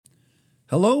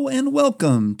Hello and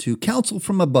welcome to Counsel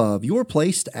from Above, your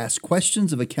place to ask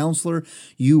questions of a counselor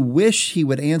you wish he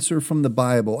would answer from the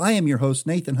Bible. I am your host,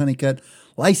 Nathan Honeycutt,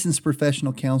 licensed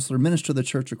professional counselor, minister of the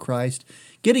Church of Christ,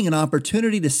 getting an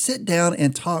opportunity to sit down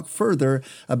and talk further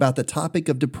about the topic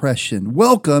of depression.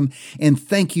 Welcome and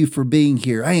thank you for being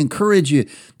here. I encourage you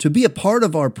to be a part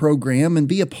of our program and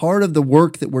be a part of the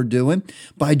work that we're doing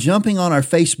by jumping on our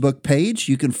Facebook page.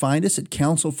 You can find us at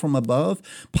Counsel from Above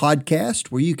podcast,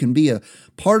 where you can be a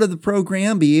part of the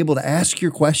program, be able to ask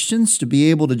your questions, to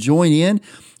be able to join in.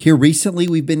 Here recently,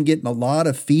 we've been getting a lot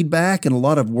of feedback and a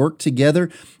lot of work together.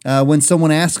 When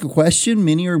someone asks a question,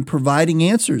 many are providing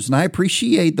answers, and I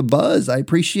appreciate the buzz. I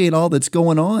appreciate all that's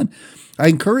going on. I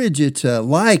encourage you to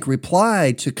like,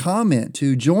 reply, to comment,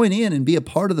 to join in and be a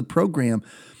part of the program.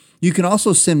 You can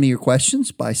also send me your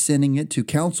questions by sending it to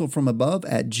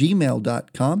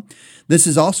counselfromabove@gmail.com. This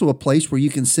is also a place where you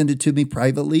can send it to me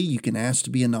privately. You can ask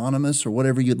to be anonymous or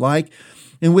whatever you'd like,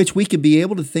 in which we could be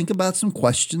able to think about some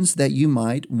questions that you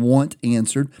might want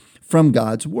answered from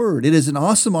God's Word. It is an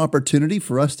awesome opportunity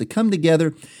for us to come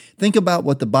together, think about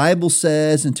what the Bible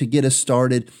says, and to get us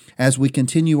started as we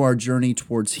continue our journey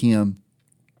towards Him.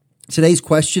 Today's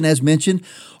question, as mentioned,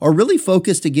 are really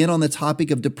focused again on the topic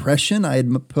of depression. I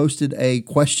had posted a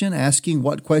question asking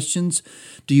what questions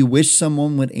do you wish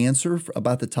someone would answer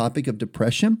about the topic of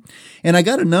depression? And I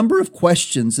got a number of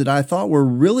questions that I thought were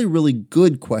really, really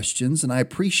good questions, and I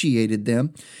appreciated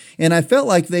them. And I felt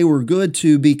like they were good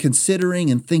to be considering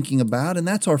and thinking about, and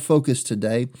that's our focus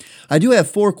today. I do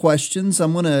have 4 questions.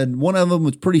 One of them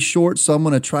was pretty short, so I'm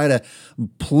going to try to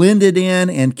blend it in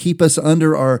and keep us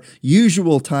under our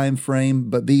usual time frame,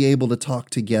 but be able to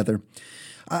talk together.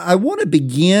 I want to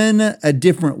begin a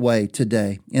different way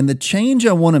today. And the change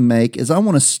I want to make is I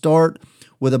want to start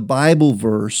with a Bible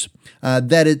verse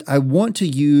that I want to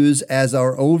use as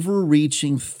our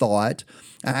overreaching thought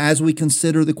as we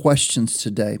consider the questions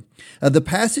today. The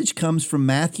passage comes from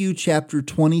Matthew chapter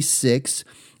 26,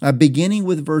 beginning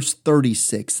with verse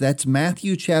 36. That's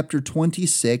Matthew chapter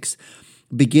 26,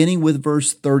 beginning with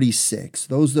verse 36.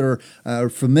 Those that are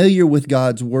familiar with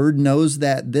God's Word knows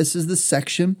that this is the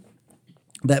section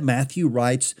that Matthew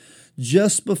writes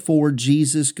just before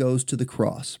Jesus goes to the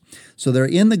cross. So they're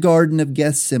in the Garden of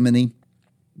Gethsemane,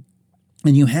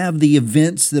 and you have the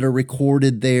events that are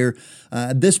recorded there,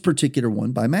 this particular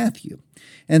one by Matthew.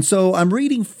 And so I'm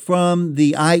reading from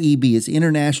the IEB, it's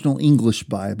International English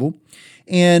Bible,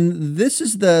 and this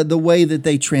is the way that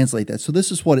they translate that. So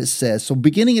this is what it says. So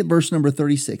beginning at verse number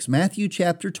 36, Matthew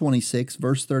chapter 26,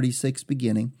 verse 36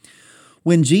 beginning.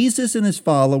 When Jesus and his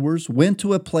followers went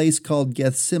to a place called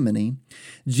Gethsemane,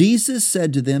 Jesus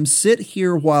said to them, "Sit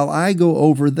here while I go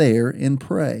over there and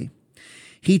pray."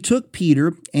 He took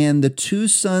Peter and the 2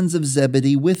 sons of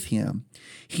Zebedee with him.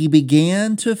 He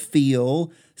began to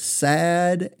feel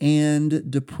sad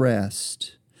and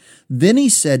depressed. Then he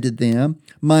said to them,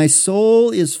 "My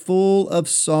soul is full of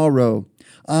sorrow.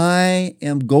 I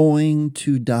am going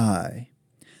to die.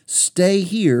 Stay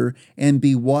here and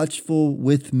be watchful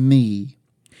with me."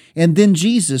 And then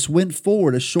Jesus went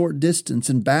forward a short distance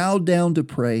and bowed down to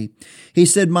pray. He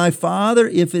said, "My Father,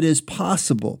 if it is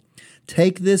possible,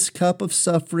 take this cup of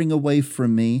suffering away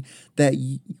from me,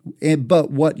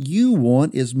 but what you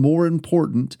want is more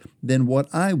important than what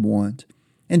I want."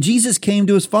 And Jesus came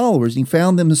to his followers, and he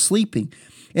found them sleeping.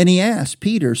 And he asked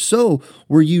Peter, "So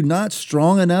were you not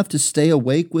strong enough to stay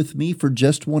awake with me for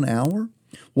just 1 hour?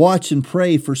 Watch and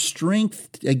pray for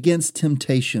strength against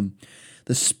temptation.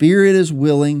 The spirit is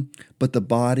willing, but the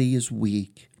body is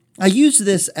weak." I use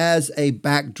this as a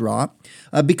backdrop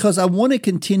because I want to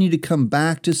continue to come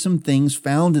back to some things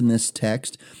found in this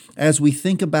text as we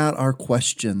think about our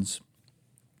questions.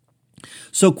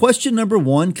 So question number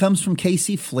 1 comes from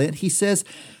Casey Flint. He says,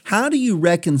 "How do you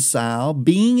reconcile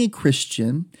being a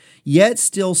Christian yet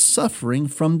still suffering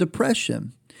from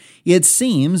depression? It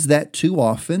seems that too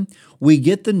often we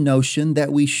get the notion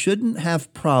that we shouldn't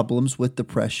have problems with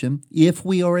depression if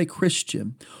we are a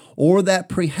Christian, or that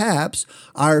perhaps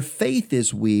our faith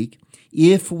is weak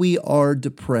if we are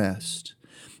depressed."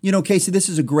 You know, Casey, this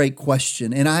is a great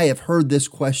question, and I have heard this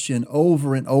question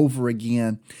over and over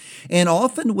again. And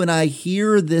often when I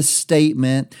hear this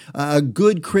statement, a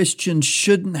good Christian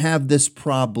shouldn't have this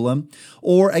problem,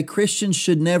 or a Christian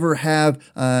should never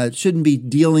shouldn't be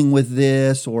dealing with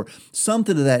this, or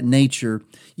something of that nature,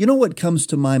 you know what comes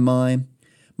to my mind?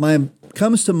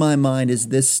 Comes to my mind is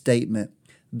this statement.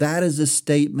 That is a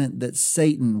statement that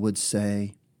Satan would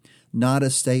say, not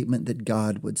a statement that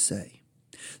God would say.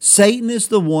 Satan is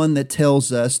the one that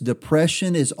tells us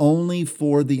depression is only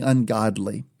for the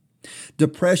ungodly.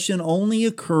 Depression only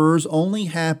occurs, only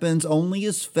happens, only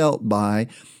is felt by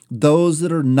those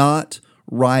that are not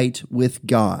right with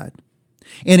God.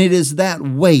 And it is that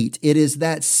weight, it is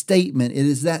that statement, it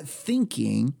is that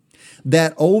thinking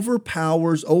that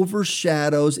overpowers,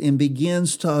 overshadows, and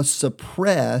begins to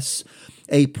suppress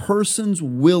a person's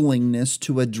willingness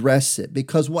to address it.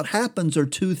 Because what happens are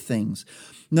two things.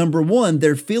 Number one,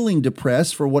 they're feeling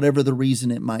depressed for whatever the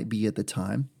reason it might be at the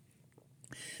time.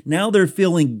 Now they're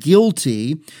feeling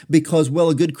guilty because, well,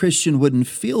 a good Christian wouldn't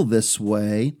feel this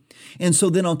way. And so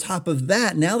then on top of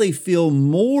that, now they feel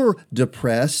more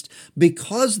depressed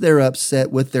because they're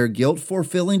upset with their guilt for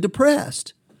feeling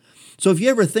depressed. So if you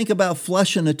ever think about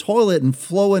flushing a toilet and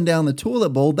flowing down the toilet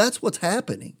bowl, that's what's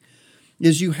happening,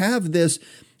 is you have this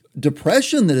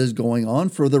depression that is going on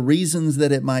for the reasons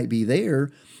that it might be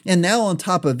there. And now on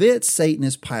top of it, Satan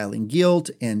is piling guilt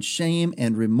and shame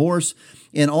and remorse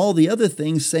and all the other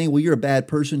things, saying, well, you're a bad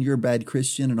person, you're a bad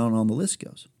Christian, and on the list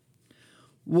goes.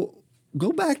 Well,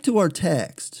 go back to our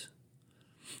text.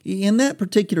 In that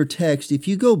particular text, if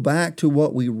you go back to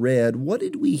what we read, what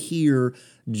did we hear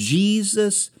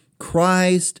Jesus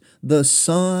Christ, the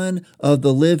Son of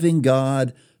the living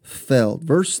God, felt?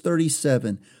 Verse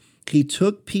 37, he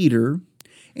took Peter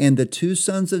and the two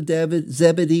sons of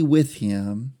Zebedee with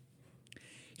him.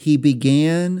 He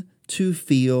began to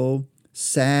feel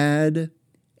sad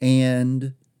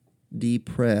and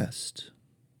depressed.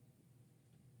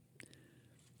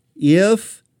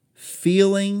 If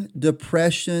feeling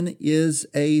depression is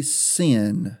a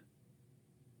sin,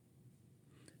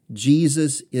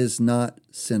 Jesus is not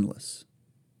sinless.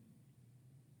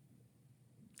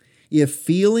 If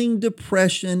feeling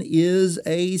depression is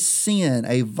a sin,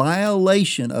 a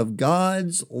violation of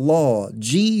God's law,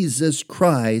 Jesus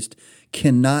Christ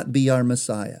cannot be our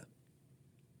Messiah.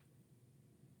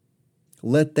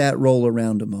 Let that roll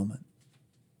around a moment.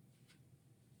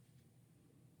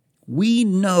 We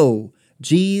know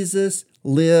Jesus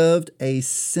lived a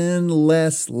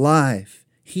sinless life.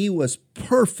 He was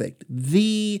perfect,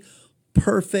 the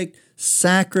perfect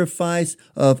sacrifice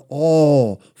of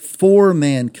all for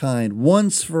mankind,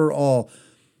 once for all.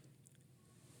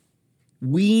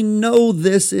 We know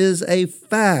this is a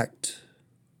fact.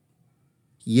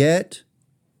 Yet,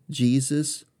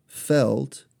 Jesus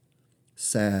felt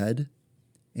sad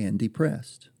and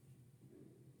depressed.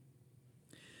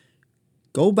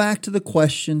 Go back to the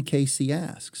question Casey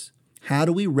asks. How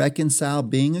do we reconcile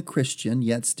being a Christian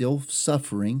yet still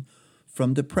suffering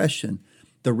from depression?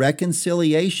 The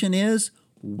reconciliation is,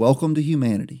 welcome to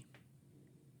humanity.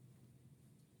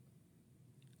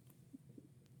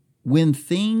 When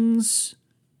things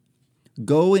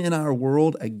go in our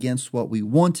world against what we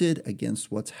wanted,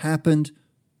 against what's happened,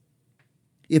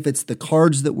 if it's the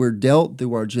cards that we're dealt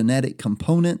through our genetic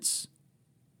components,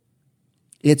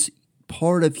 it's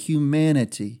part of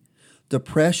humanity.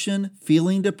 Depression,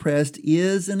 feeling depressed,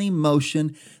 is an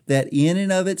emotion that in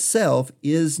and of itself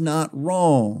is not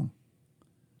wrong.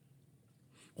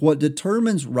 What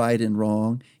determines right and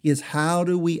wrong is how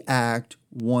do we act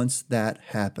once that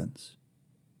happens.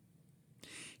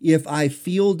 If I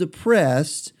feel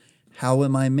depressed, how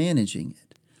am I managing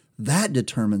it? That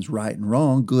determines right and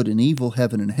wrong, good and evil,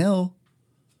 heaven and hell.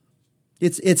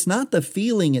 It's not the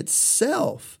feeling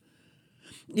itself.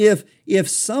 If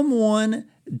someone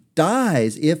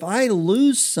dies, if I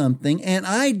lose something and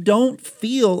I don't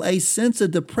feel a sense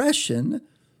of depression,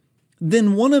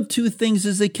 then one of two things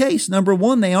is the case. Number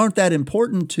one, they aren't that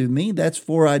important to me. That's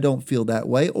for I don't feel that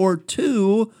way. Or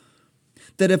two,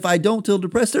 that if I don't feel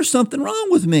depressed, there's something wrong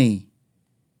with me.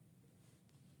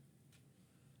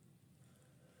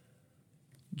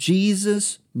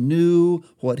 Jesus knew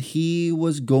what he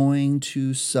was going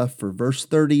to suffer. Verse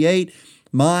 38,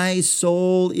 my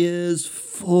soul is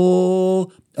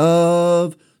full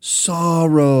of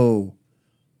sorrow.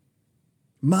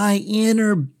 My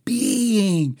inner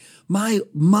being, my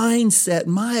mindset,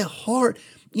 my heart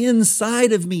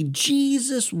inside of me,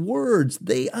 Jesus' words,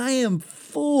 I am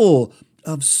full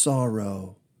of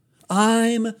sorrow.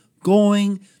 I'm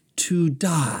going to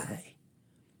die.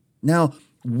 Now,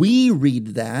 we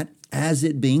read that as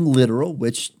it being literal,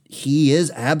 which he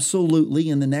is absolutely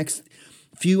in the next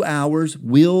few hours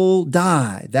will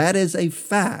die. That is a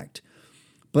fact.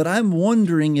 But I'm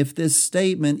wondering if this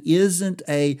statement isn't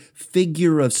a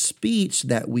figure of speech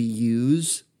that we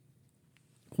use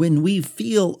when we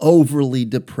feel overly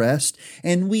depressed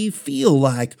and we feel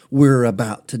like we're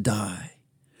about to die.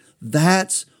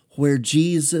 That's where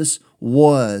Jesus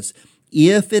was.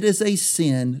 If it is a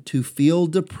sin to feel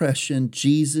depression,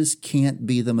 Jesus can't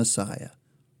be the Messiah.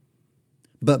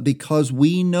 But because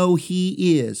we know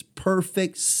he is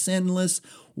perfect, sinless,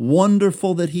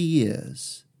 wonderful that He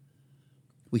is,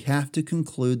 we have to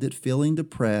conclude that feeling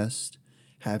depressed,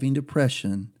 having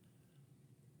depression,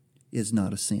 is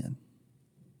not a sin.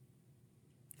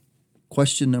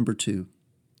 Question number 2.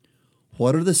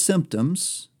 What are the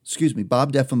symptoms?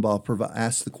 Bob Deffenbaugh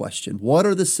asked the question, what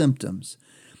are the symptoms?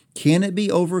 Can it be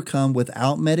overcome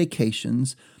without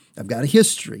medications? I've got a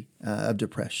history of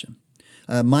depression.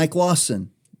 Mike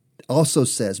Lawson also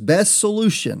says, best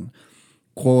solution,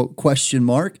 question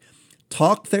mark,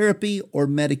 talk therapy or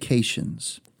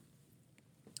medications?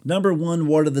 Number 1,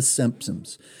 what are the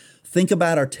symptoms? Think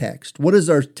about our text. What does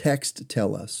our text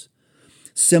tell us?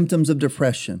 Symptoms of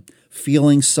depression: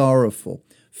 feeling sorrowful,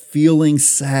 feeling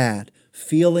sad,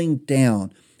 feeling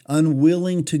down,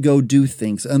 unwilling to go do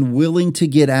things, unwilling to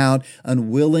get out,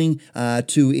 unwilling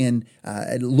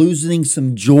losing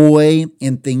some joy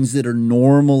in things that are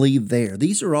normally there.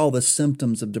 These are all the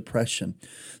symptoms of depression.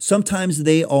 Sometimes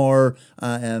they are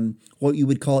what you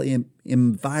would call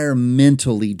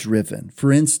environmentally driven.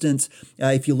 For instance,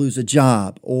 if you lose a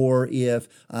job, or if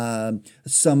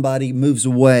somebody moves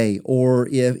away, or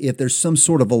if there's some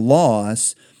sort of a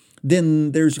loss,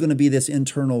 then there's going to be this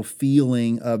internal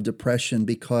feeling of depression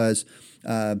because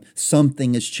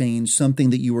something has changed,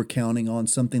 something that you were counting on,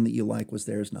 something that you like was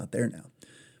there is not there now.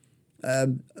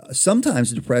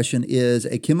 Sometimes depression is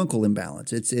a chemical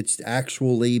imbalance. It's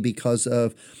actually because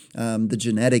of the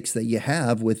genetics that you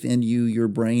have within you. Your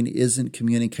brain isn't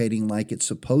communicating like it's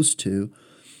supposed to,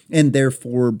 and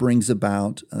therefore brings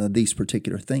about these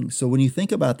particular things. So when you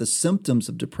think about the symptoms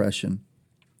of depression,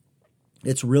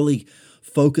 it's really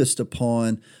focused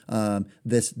upon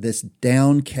this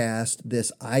downcast,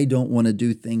 this I don't want to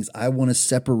do things, I want to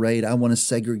separate, I want to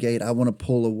segregate, I want to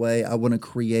pull away, I want to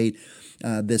create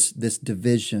this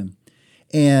division.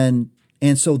 And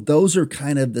so those are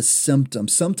kind of the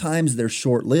symptoms. Sometimes they're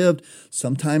short-lived,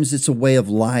 sometimes it's a way of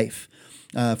life.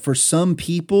 For some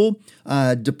people,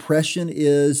 depression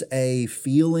is a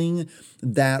feeling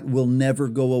that will never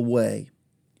go away.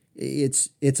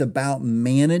 It's about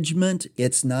management.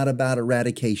 It's not about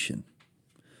eradication.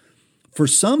 For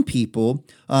some people,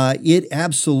 it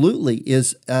absolutely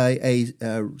is a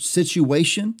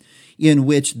situation in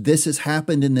which this has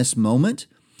happened in this moment.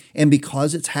 And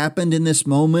because it's happened in this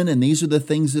moment and these are the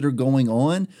things that are going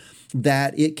on,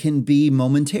 that it can be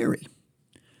momentary.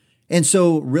 And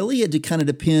so really it kind of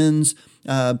depends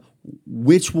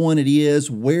which one it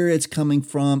is, where it's coming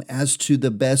from, as to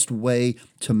the best way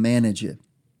to manage it.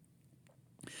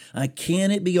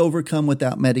 Can it be overcome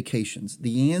without medications?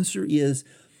 The answer is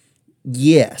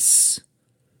yes,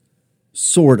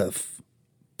 sort of,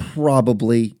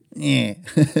 probably.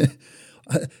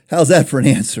 How's that for an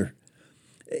answer?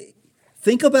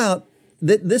 Think about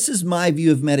this is my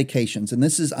view of medications, and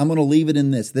I'm going to leave it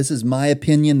in this. This is my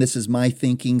opinion. This is my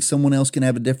thinking. Someone else can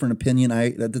have a different opinion.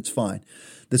 That's fine.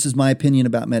 This is my opinion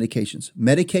about medications.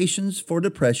 Medications for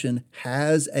depression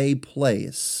has a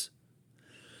place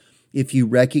if you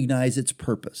recognize its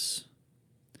purpose.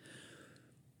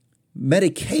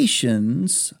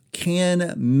 Medications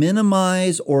can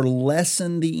minimize or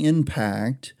lessen the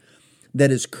impact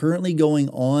that is currently going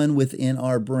on within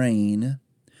our brain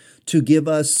to give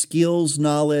us skills,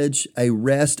 knowledge, a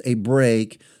rest, a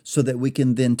break, so that we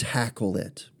can then tackle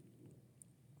it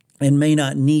and may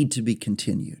not need to be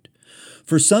continued.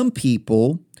 For some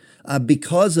people,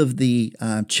 because of the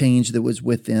change that was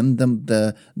with them,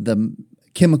 the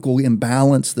chemical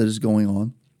imbalance that is going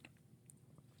on,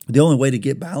 the only way to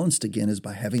get balanced again is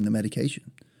by having the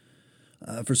medication.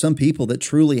 For some people that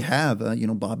truly have,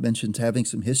 Bob mentioned having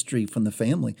some history from the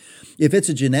family. If it's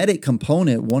a genetic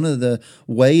component, one of the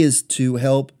ways to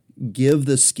help give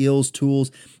the skills, tools,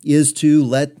 is to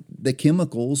let the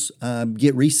chemicals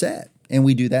get reset. And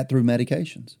we do that through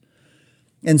medications.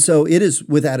 And so it is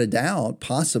without a doubt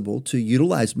possible to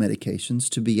utilize medications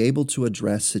to be able to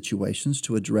address situations,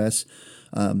 to address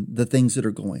the things that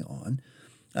are going on,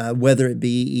 whether it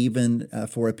be even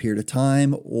for a period of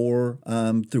time or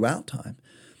throughout time.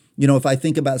 If I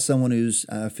think about someone who's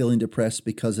feeling depressed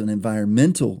because of an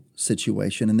environmental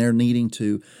situation and they're needing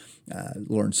to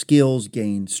learn skills,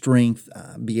 gain strength,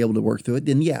 be able to work through it,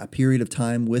 then a period of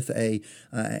time with a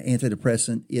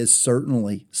antidepressant is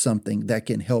certainly something that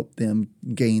can help them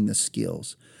gain the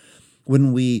skills.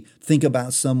 When we think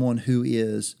about someone who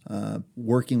is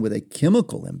working with a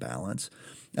chemical imbalance,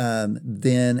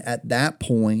 then at that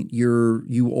point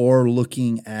you are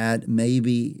looking at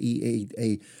maybe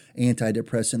a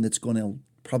antidepressant that's going to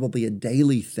probably a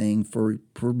daily thing for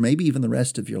maybe even the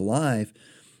rest of your life,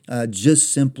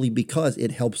 just simply because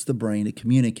it helps the brain to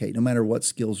communicate, no matter what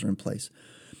skills are in place.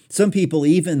 Some people,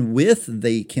 even with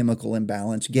the chemical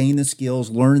imbalance, gain the skills,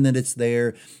 learn that it's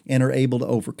there, and are able to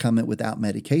overcome it without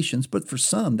medications. But for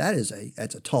some, that's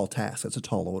a tall task. That's a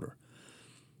tall order.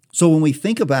 So when we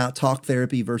think about talk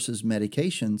therapy versus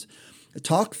medications,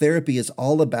 talk therapy is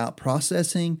all about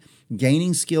processing,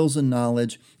 gaining skills and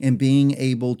knowledge, and being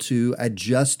able to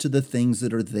adjust to the things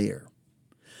that are there.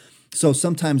 So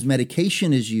sometimes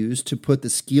medication is used to put the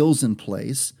skills in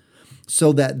place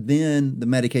so that then the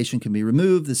medication can be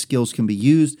removed, the skills can be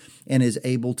used, and is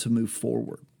able to move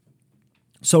forward.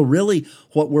 So really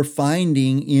what we're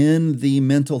finding in the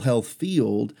mental health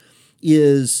field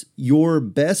is your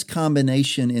best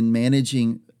combination in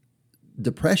managing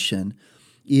depression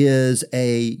is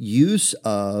a use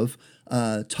of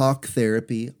talk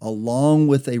therapy along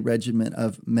with a regimen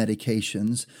of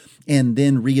medications and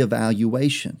then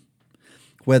reevaluation.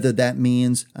 Whether that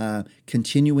means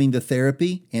continuing the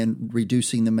therapy and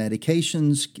reducing the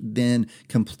medications, then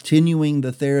continuing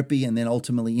the therapy and then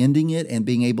ultimately ending it and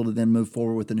being able to then move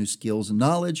forward with the new skills and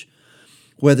knowledge.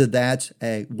 Whether that's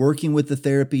working with the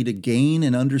therapy to gain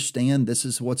and understand this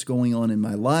is what's going on in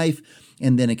my life,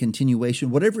 and then a continuation,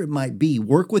 whatever it might be,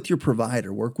 work with your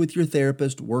provider, work with your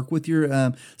therapist, work with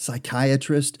your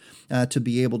psychiatrist to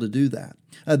be able to do that.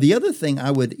 The other thing I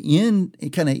would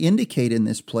kind of indicate in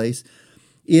this place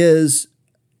is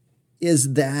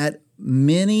that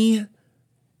many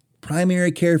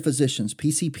primary care physicians,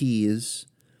 PCPs,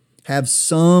 have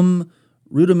some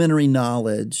rudimentary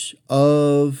knowledge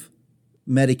of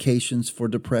medications for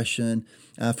depression,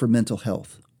 for mental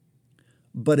health.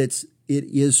 But it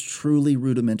is truly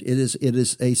rudimentary. It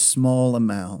is a small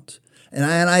amount. And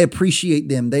I appreciate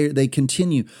them. They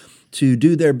continue to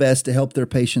do their best to help their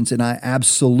patients, and I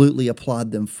absolutely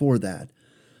applaud them for that.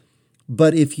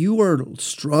 But if you are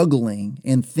struggling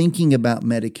and thinking about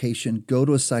medication, go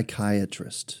to a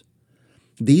psychiatrist.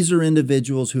 These are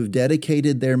individuals who've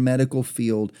dedicated their medical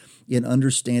field in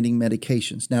understanding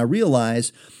medications. Now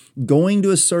realize, going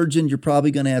to a surgeon, you're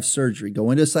probably going to have surgery.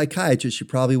 Going to a psychiatrist, you're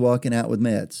probably walking out with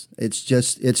meds. It's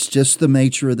just the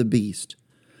nature of the beast.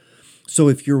 So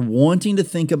if you're wanting to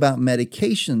think about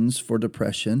medications for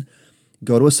depression,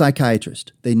 go to a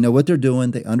psychiatrist. They know what they're doing.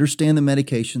 They understand the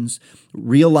medications,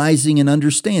 realizing and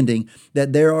understanding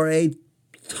that there are a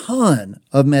ton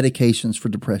of medications for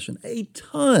depression, a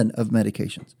ton of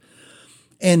medications.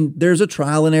 And there's a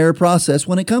trial and error process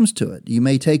when it comes to it. You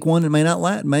may take one, it may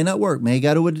not work, may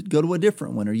go to a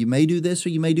different one, or you may do this or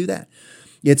you may do that.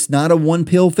 It's not a one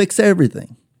pill fix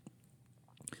everything.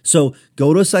 So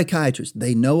go to a psychiatrist.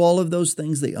 They know all of those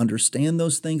things. They understand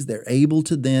those things. They're able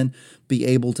to then be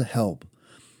able to help.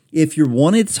 If you're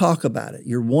wanting to talk about it,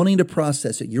 you're wanting to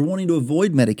process it, you're wanting to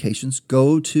avoid medications,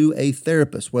 go to a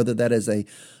therapist, whether that is a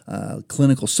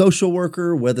clinical social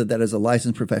worker, whether that is a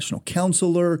licensed professional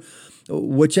counselor,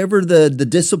 whichever the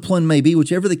discipline may be,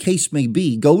 whichever the case may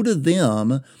be, go to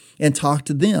them and talk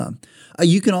to them.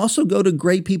 You can also go to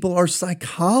great people, our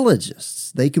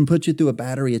psychologists. They can put you through a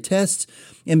battery of tests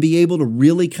and be able to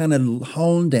really kind of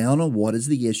hone down on what is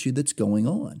the issue that's going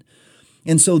on.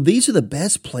 And so these are the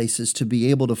best places to be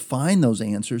able to find those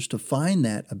answers, to find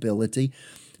that ability,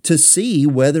 to see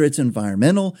whether it's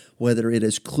environmental, whether it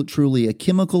is truly a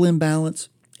chemical imbalance,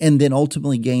 and then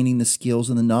ultimately gaining the skills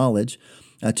and the knowledge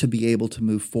to be able to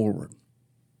move forward.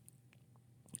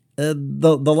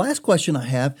 The last question I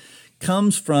have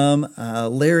comes from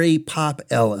Larry Pop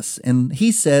Ellis, and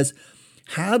he says,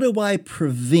 how do I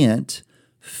prevent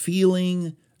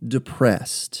feeling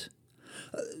depressed?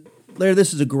 Larry,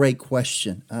 this is a great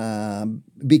question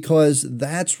because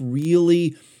that's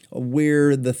really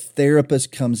where the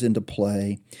therapist comes into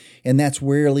play. And that's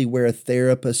really where a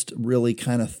therapist really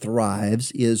kind of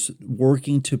thrives, is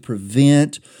working to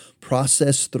prevent,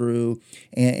 process through,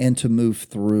 and to move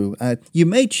through. You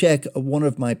may check one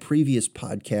of my previous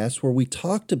podcasts where we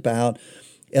talked about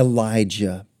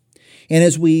Elijah. And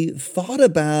as we thought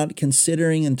about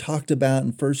considering and talked about in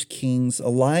 1 Kings,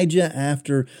 Elijah,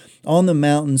 after on the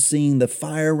mountain seeing the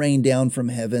fire rain down from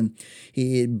heaven,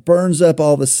 he burns up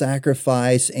all the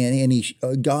sacrifice, and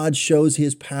God shows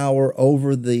his power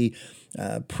over the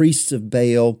priests of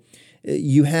Baal.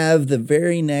 You have the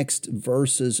very next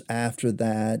verses after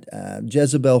that.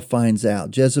 Jezebel finds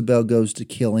out. Jezebel goes to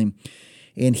kill him,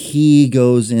 and he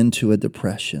goes into a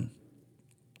depression.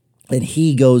 And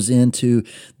he goes into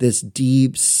this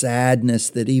deep sadness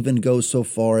that even goes so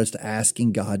far as to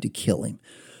asking God to kill him.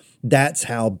 That's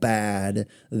how bad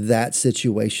that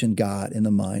situation got in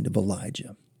the mind of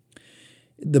Elijah.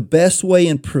 The best way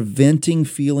in preventing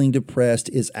feeling depressed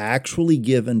is actually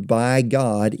given by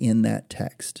God in that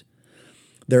text.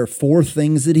 There are 4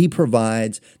 things that he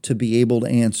provides to be able to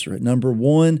answer it. Number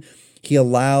 1, He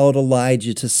allowed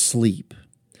Elijah to sleep.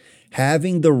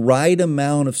 Having the right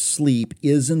amount of sleep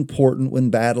is important when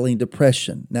battling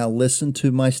depression. Now listen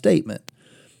to my statement.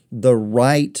 The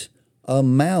right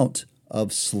amount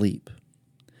of sleep.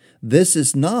 This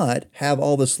is not have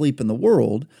all the sleep in the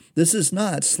world. This is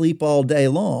not sleep all day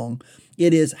long.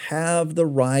 It is have the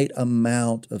right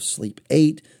amount of sleep.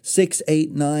 6,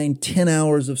 8, 9, 10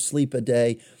 hours of sleep a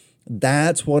day.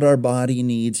 That's what our body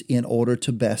needs in order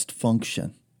to best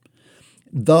function.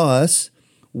 Thus,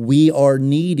 we are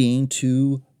needing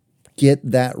to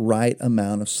get that right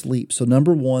amount of sleep. So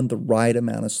number 1, the right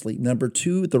amount of sleep. Number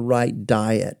 2, the right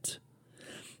diet.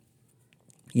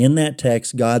 In that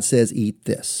text, God says, eat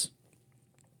this.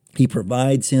 He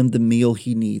provides him the meal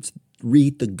he needs.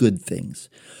 Eat the good things.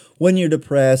 When you're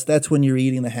depressed, that's when you're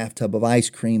eating the half tub of ice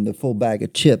cream, the full bag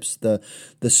of chips, the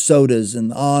sodas,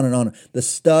 and on and on. The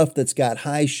stuff that's got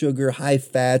high sugar, high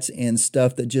fats, and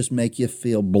stuff that just make you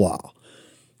feel blah.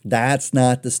 That's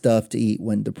not the stuff to eat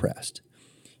when depressed.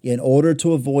 In order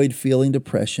to avoid feeling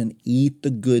depression, eat the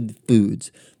good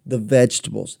foods, the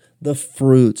vegetables, the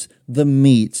fruits, the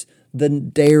meats, the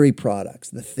dairy products,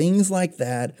 the things like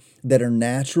that are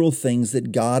natural things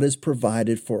that God has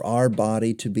provided for our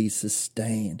body to be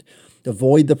sustained.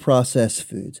 Avoid the processed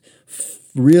foods.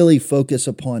 Really focus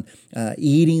upon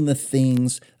eating the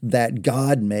things that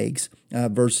God makes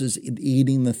versus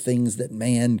eating the things that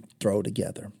man throw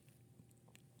together.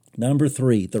 Number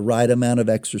 3, the right amount of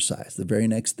exercise. The very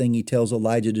next thing he tells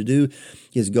Elijah to do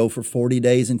is go for 40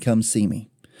 days and come see me.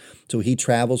 So he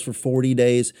travels for 40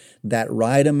 days. That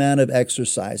right amount of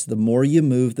exercise, the more you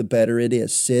move, the better it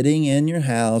is. Sitting in your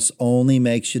house only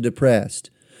makes you depressed.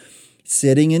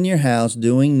 Sitting in your house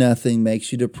doing nothing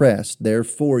makes you depressed.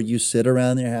 Therefore, you sit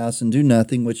around your house and do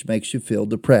nothing, which makes you feel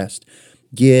depressed.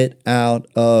 Get out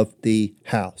of the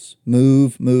house.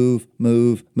 Move, move,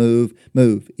 move, move,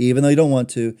 move. Even though you don't want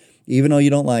to, even though you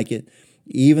don't like it,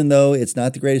 even though it's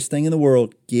not the greatest thing in the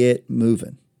world, get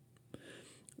moving.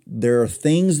 There are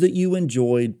things that you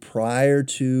enjoyed prior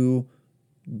to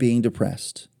being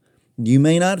depressed. You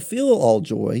may not feel all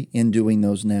joy in doing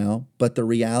those now, but the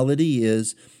reality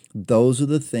is those are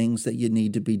the things that you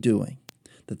need to be doing.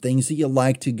 The things that you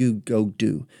like to go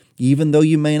do. Even though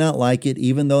you may not like it,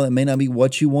 even though it may not be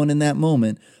what you want in that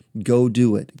moment, go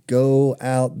do it. Go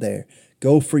out there.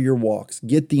 Go for your walks.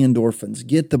 Get the endorphins.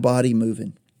 Get the body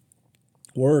moving.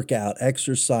 Work out,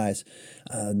 exercise.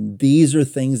 These are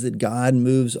things that God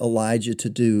moves Elijah to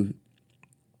do.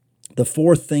 The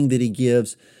fourth thing that he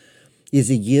gives is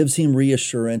he gives him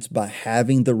reassurance by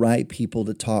having the right people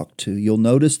to talk to. You'll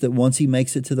notice that once he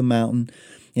makes it to the mountain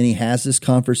and he has this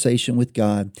conversation with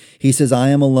God, he says, I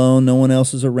am alone. No one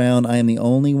else is around. I am the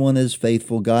only one that is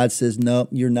faithful. God says, no,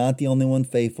 you're not the only one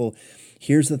faithful.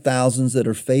 Here's the thousands that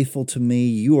are faithful to me.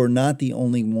 You are not the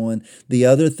only one. The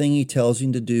other thing he tells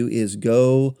him to do is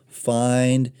go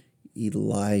find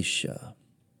Elisha.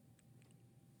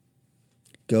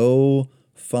 Go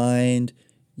find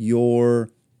your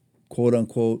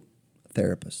quote-unquote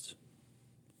therapist.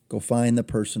 Go find the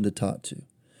person to talk to.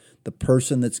 The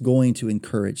person that's going to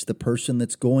encourage. The person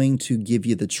that's going to give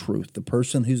you the truth. The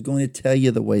person who's going to tell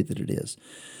you the way that it is.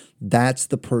 That's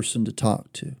the person to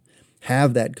talk to.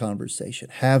 Have that conversation.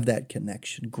 Have that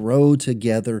connection. Grow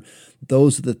together.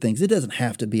 Those are the things. It doesn't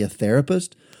have to be a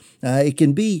therapist. It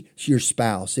can be your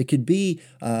spouse. It could be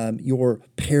your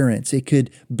parents. It could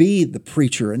be the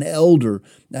preacher, an elder,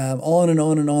 on and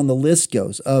on and on the list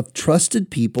goes of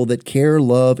trusted people that care,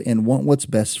 love, and want what's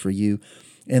best for you.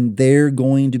 And they're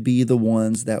going to be the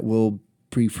ones that will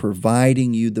be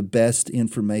providing you the best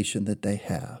information that they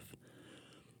have.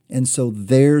 And so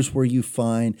there's where you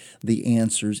find the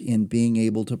answers in being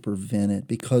able to prevent it,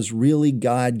 because really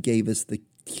God gave us the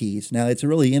keys. Now, it's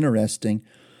really interesting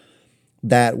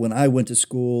that when I went to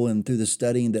school and through the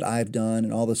studying that I've done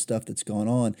and all the stuff that's gone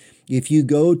on, if you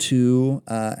go to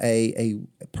a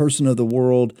person of the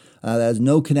world that has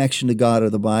no connection to God or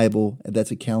the Bible,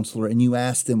 that's a counselor, and you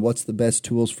ask them what's the best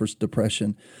tools for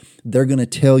depression, they're going to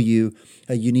tell you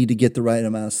you need to get the right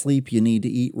amount of sleep, you need to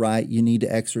eat right, you need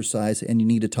to exercise, and you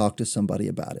need to talk to somebody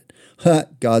about it.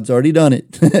 God's already done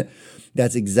it.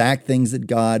 That's exact things that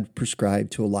God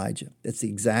prescribed to Elijah. That's the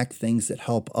exact things that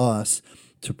help us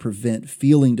to prevent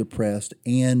feeling depressed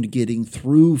and getting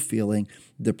through feeling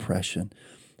depression.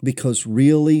 Because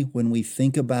really, when we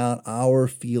think about our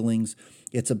feelings,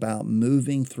 it's about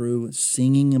moving through,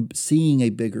 seeing a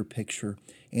bigger picture,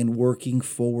 and working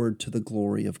forward to the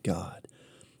glory of God.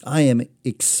 I am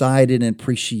excited and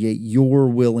appreciate your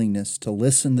willingness to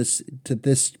listen to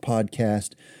this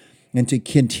podcast and to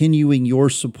continuing your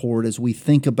support as we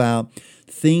think about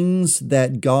things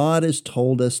that God has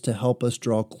told us to help us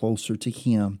draw closer to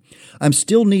Him. I'm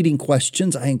still needing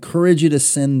questions. I encourage you to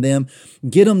send them.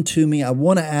 Get them to me. I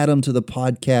want to add them to the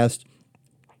podcast.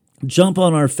 Jump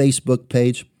on our Facebook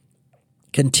page.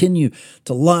 Continue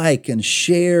to like and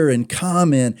share and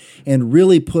comment and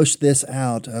really push this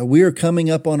out. We are coming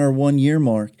up on our 1 year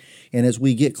mark. And as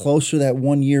we get closer to that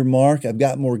 1 year mark, I've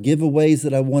got more giveaways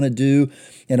that I want to do.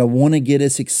 And I want to get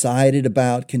us excited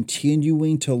about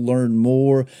continuing to learn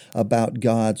more about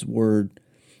God's Word.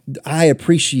 I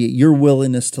appreciate your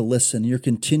willingness to listen, your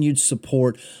continued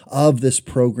support of this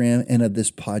program and of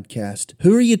this podcast.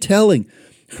 Who are you telling?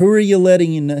 Who are you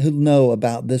letting know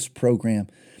about this program?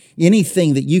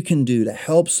 Anything that you can do to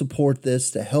help support this,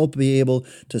 to help be able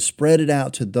to spread it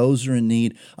out to those who are in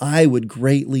need, I would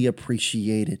greatly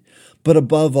appreciate it. But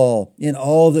above all, in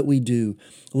all that we do,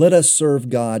 let us serve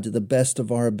God to the best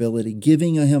of our ability,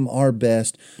 giving Him our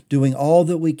best, doing all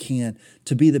that we can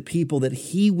to be the people that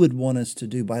He would want us to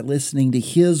do by listening to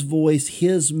His voice,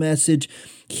 His message,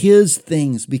 His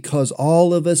things, because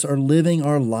all of us are living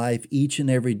our life each and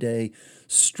every day,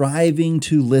 striving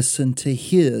to listen to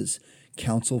His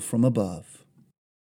counsel from above.